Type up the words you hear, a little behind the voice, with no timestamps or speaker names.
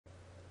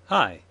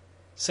Hi,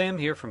 Sam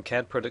here from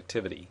CAD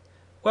Productivity.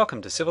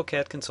 Welcome to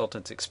CivilCAD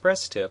Consultant's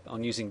Express Tip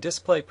on using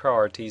display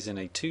priorities in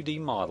a 2D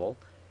model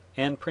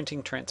and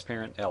printing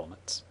transparent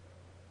elements.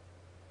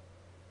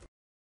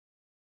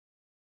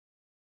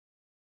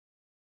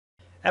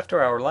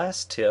 After our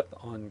last tip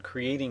on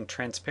creating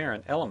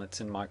transparent elements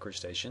in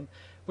MicroStation,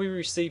 we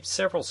received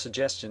several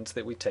suggestions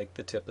that we take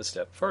the tip a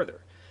step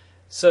further.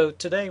 So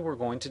today we're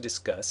going to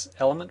discuss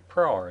element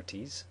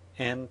priorities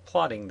and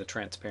plotting the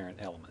transparent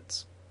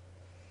elements.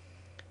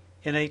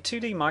 In a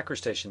 2D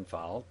MicroStation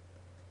file,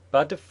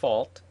 by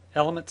default,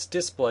 elements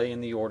display in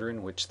the order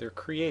in which they're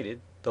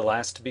created, the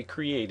last to be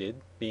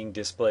created being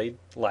displayed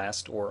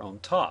last or on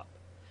top.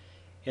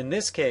 In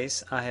this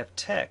case, I have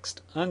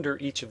text under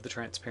each of the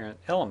transparent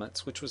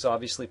elements, which was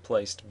obviously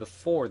placed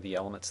before the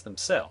elements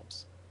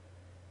themselves.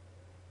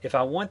 If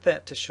I want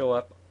that to show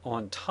up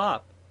on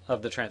top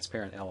of the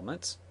transparent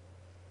elements,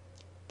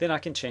 then I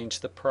can change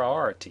the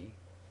priority.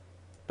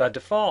 By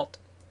default,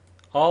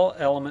 all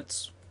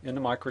elements in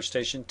the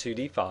MicroStation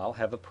 2D file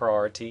have a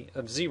priority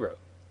of 0.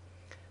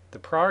 The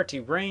priority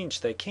range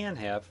they can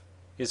have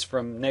is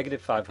from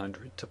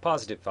 -500 to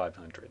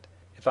 +500.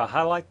 If I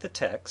highlight the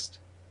text,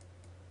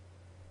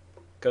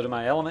 go to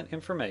my element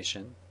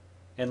information,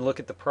 and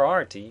look at the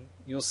priority,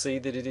 you'll see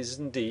that it is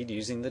indeed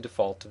using the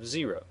default of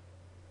 0.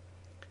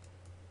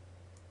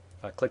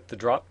 If I click the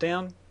drop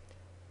down,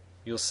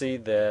 you'll see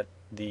that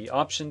the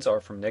options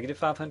are from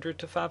 -500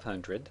 to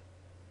 500.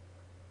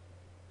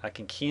 I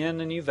can key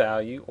in a new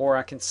value, or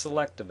I can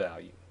select a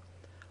value.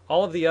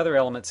 All of the other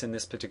elements in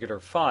this particular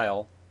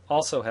file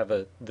also have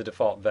the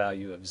default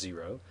value of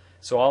 0,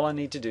 so all I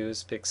need to do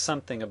is pick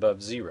something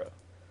above 0.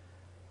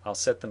 I'll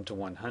set them to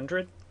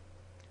 100,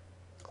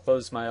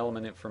 close my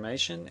element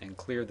information, and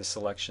clear the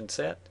selection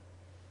set,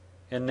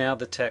 and now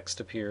the text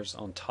appears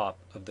on top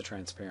of the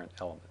transparent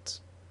elements.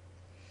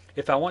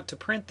 If I want to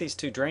print these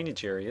two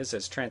drainage areas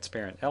as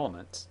transparent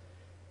elements,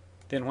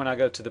 then when I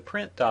go to the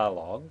Print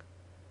dialog,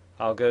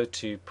 I'll go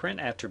to Print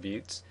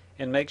Attributes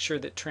and make sure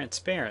that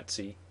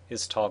Transparency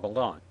is toggled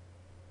on.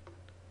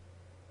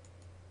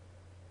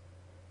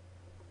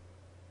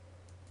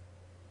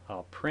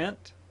 I'll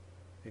print,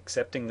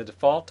 accepting the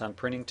default. I'm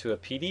printing to a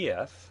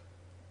PDF.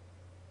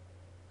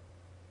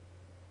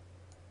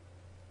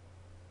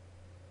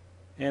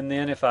 And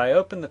then if I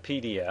open the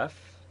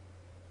PDF,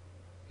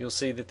 you'll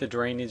see that the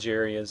drainage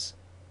area is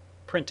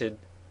printed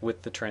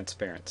with the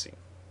transparency.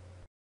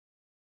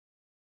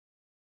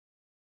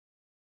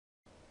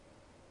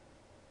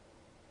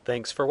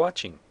 Thanks for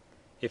watching.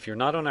 If you're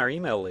not on our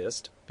email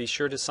list, be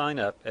sure to sign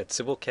up at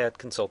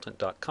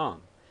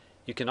civilcadconsultant.com.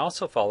 You can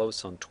also follow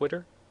us on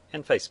Twitter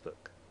and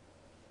Facebook.